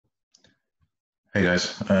Hey guys,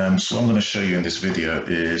 so what I'm going to show you in this video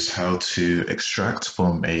is how to extract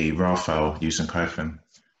from a RAR file using Python.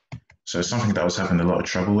 So it's something that I was having a lot of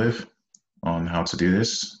trouble with on how to do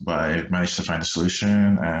this, but I managed to find a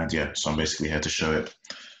solution, and yeah, so I'm basically here to show it.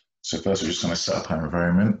 So first we're just going to set up our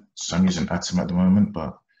environment. So I'm using Atom at the moment,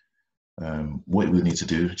 but what we need to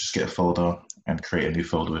do is just get a folder and create a new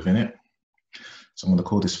folder within it. So I'm going to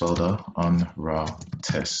call this folder Unrar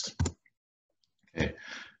test. Okay.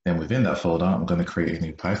 Then within that folder, I'm going to create a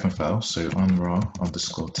new Python file. So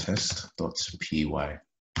unrar_test.py.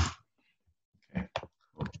 Okay,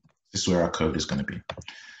 cool. This is where our code is going to be.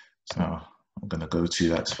 So I'm going to go to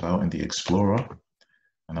that file in the Explorer,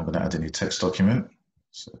 and I'm going to add a new text document.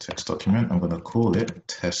 So text document, I'm going to call it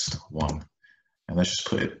test1. And let's just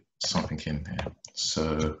put something in here.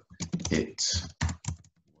 So it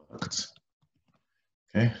worked.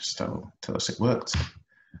 Okay, so that will tell us it worked.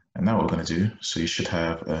 And now what we're going to do, so you should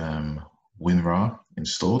have winrar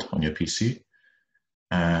installed on your PC.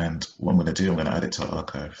 And what I'm going to do, I'm going to add it to our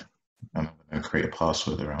archive. And I'm going to create a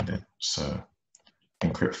password around it. So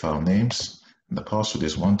encrypt file names. And the password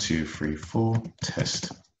is 1234 test.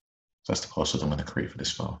 So that's the password I'm going to create for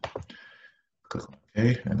this file. Click on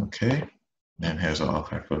OK and OK. And here's our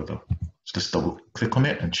archive folder. So just double click on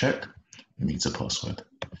it and check. It needs a password.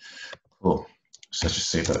 Cool. So let's just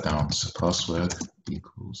save that down. So password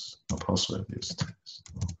equals, our password is test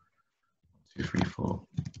 1234.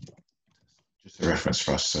 Just a reference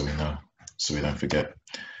for us so we know, so we don't forget.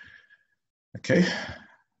 Okay,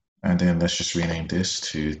 and then let's just rename this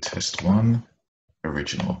to test1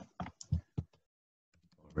 original.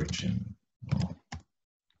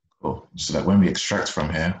 Cool. So that when we extract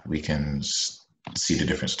from here, we can see the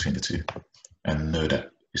difference between the two and know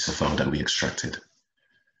that it's the file that we extracted.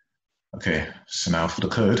 Okay, so now for the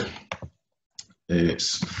code,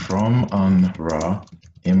 it's from unrar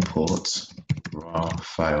import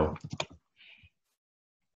rarfile.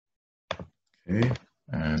 Okay,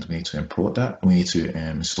 and we need to import that. We need to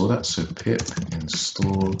install that. So pip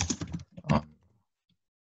install.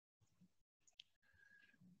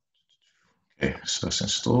 Okay, so that's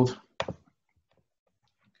installed.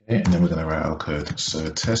 Okay, and then we're going to write our code. So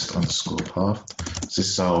test_path. So this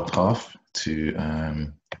is our path to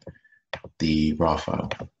the RAR file.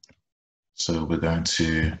 So we're going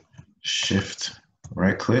to shift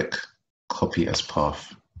right click, copy as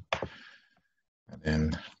path, and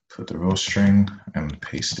then put the row string and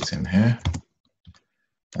paste it in here,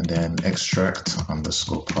 and then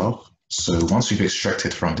extract_path. So once we've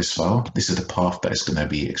extracted from this file, this is the path that is going to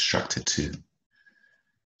be extracted to.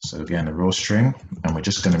 So again, a row string, and we're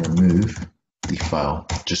just going to remove the file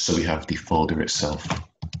just so we have the folder itself.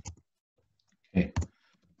 Okay.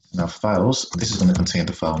 Now files, this is going to contain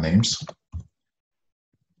the file names,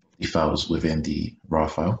 the files within the RAR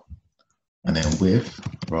file, and then with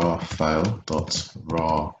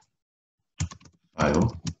rarfile.RarFile,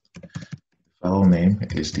 the file name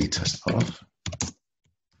is the test path,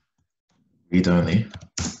 read only,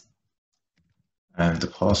 and the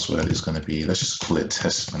password is going to be, let's just call it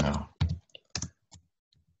test for now,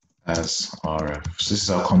 as rf. So this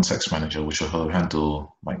is our context manager, which will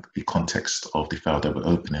handle like the context of the file that we're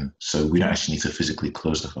opening. So we don't actually need to physically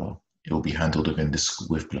close the file. It will be handled within this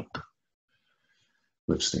with block,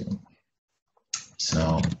 with statement. So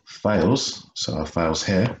now files, so our files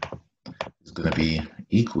here is going to be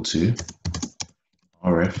equal to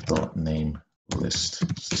rf.name list.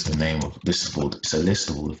 This is the name of list of all, it's a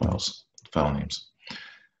list of all the files, file names.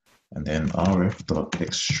 And then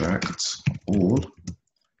rf.extract all.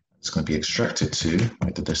 It's going to be extracted to,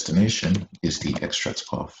 like the destination is the extract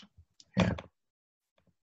path here.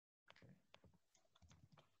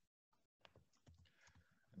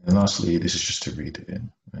 And lastly, this is just to read it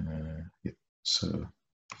in. Yeah. So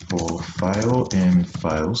for file in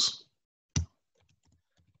files,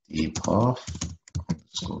 the path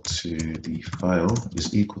underscore to the file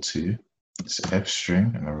is equal to this f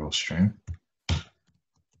string and a row string. It's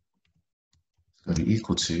going to be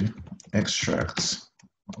equal to extract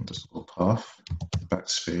underscore path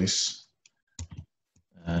backspace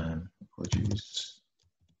apologies,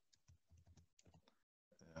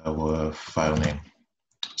 our file name.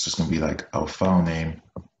 So it's going to be like our file name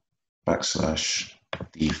backslash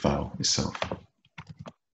the file itself.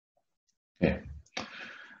 Okay,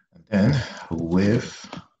 and then with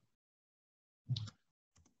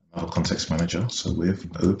our context manager, so with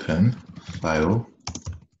open file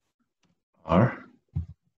r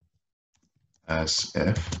as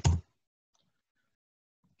f,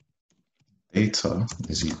 data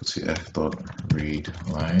is equal to f.read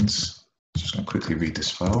lines. Just going to quickly read this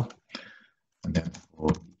file, and then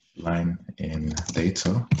for each line in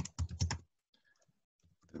data,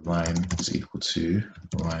 line is equal to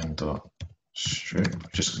line dot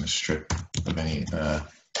strip. Just going to strip of any,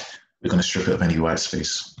 we're going to strip it of any white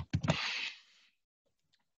space.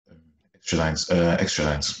 Extra lines.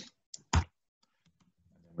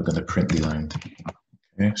 We're going to print the line.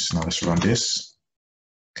 Okay, so now let's run this.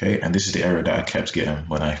 Okay, and this is the error that I kept getting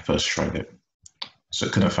when I first tried it. So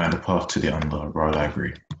it couldn't find the path to the Unrar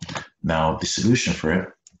library. Now the solution for it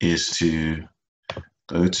is to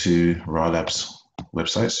go to RarLab's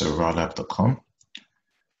website, so rarlab.com,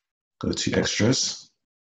 go to extras,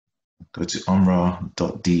 go to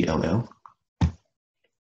unrar.dll,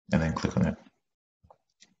 and then click on it.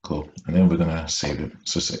 Cool, and then we're gonna save it,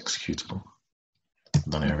 so it's executable. I've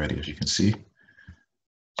done it already, as you can see.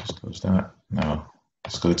 Just close that. Now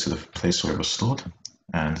let's go to the place where it was stored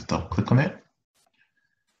and double click on it.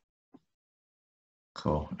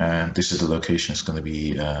 Cool, and this is the location it's going to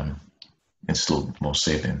be installed or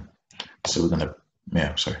saved in. So we're going to,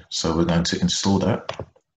 so we're going to install that.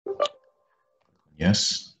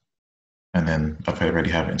 Yes, and then I already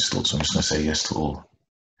have it installed, so I'm just going to say yes to all.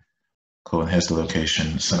 Cool, and here's the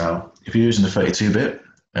location. So now, if you're using the 32-bit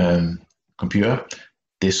computer,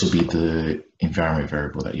 this will be the environment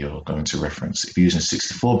variable that you're going to reference. If you're using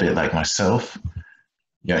 64-bit like myself,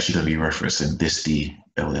 you're actually going to be referencing this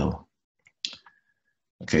DLL.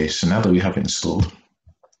 Okay, so now that we have it installed,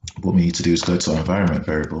 what we need to do is go to our environment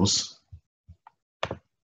variables,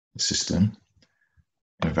 system,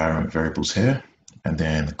 environment variables here, and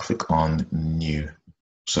then click on new.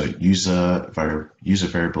 So user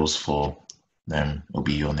variables for them will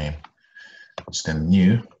be your name. So then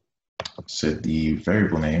new, so the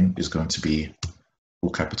variable name is going to be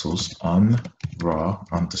all capitals, unrar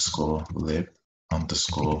underscore lib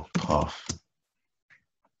underscore path.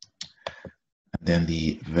 And then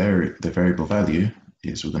the variable value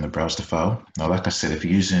is we're going to browse the file. Now, like I said, if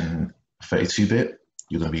you're using 32-bit,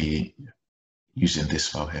 you're going to be using this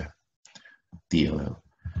file here, DLL.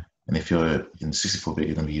 And if you're in 64-bit,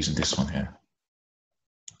 you're going to be using this one here.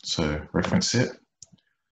 So reference it,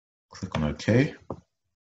 click on OK,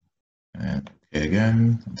 and OK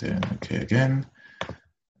again, then OK again.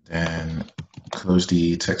 Then close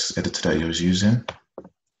the text editor that you was using,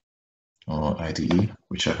 or IDE,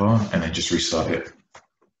 whichever, and then just restart it.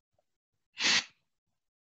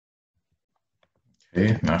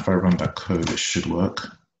 Okay, now if I run that code, it should work.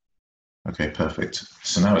 Okay, perfect.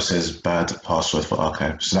 So now it says bad password for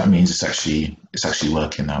archive. So that means it's actually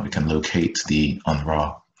working now. We can locate the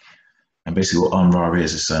Unrar. And basically what Unrar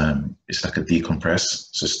is, it's like a decompress.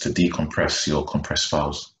 So it's to decompress your compressed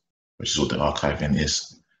files, which is what the archiving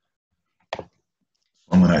is. What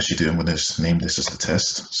I'm going to actually do, I'm going to name this as the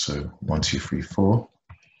test. So 1, 2, 3, 4.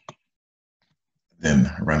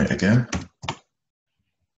 Then run it again.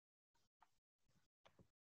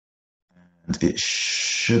 And it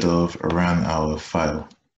should have ran our file.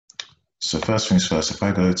 So first things first, if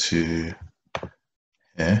I go to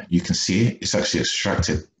here, you can see it's actually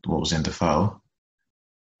extracted what was in the file.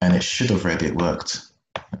 And it should have read it worked.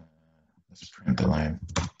 Let's print the line.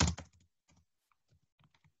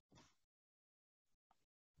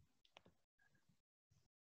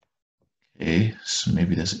 Okay, so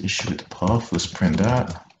maybe there's an issue with the path. Let's print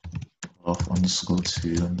that. Path underscore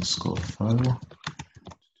to underscore file.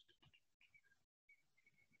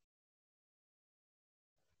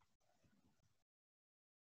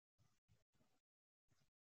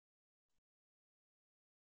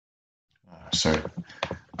 Sorry,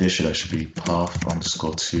 this should actually be path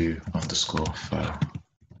underscore to underscore file.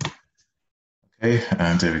 Okay,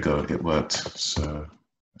 and there we go, it worked. So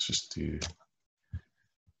let's just do.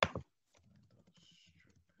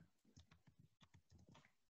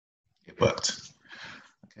 It worked.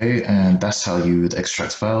 Okay, and that's how you would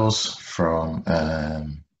extract files from,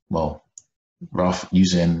 well, RAR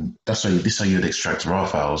using, this is how you would extract RAR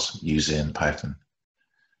files using Python.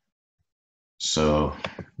 So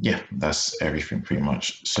yeah, that's everything pretty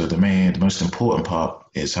much. So the most important part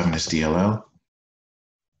is having this DLL,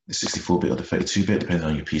 the 64-bit or the 32-bit, depending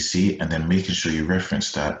on your PC, and then making sure you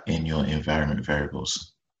reference that in your environment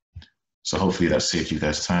variables. So hopefully that saved you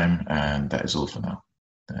guys time, and that is all for now.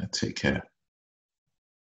 Take care.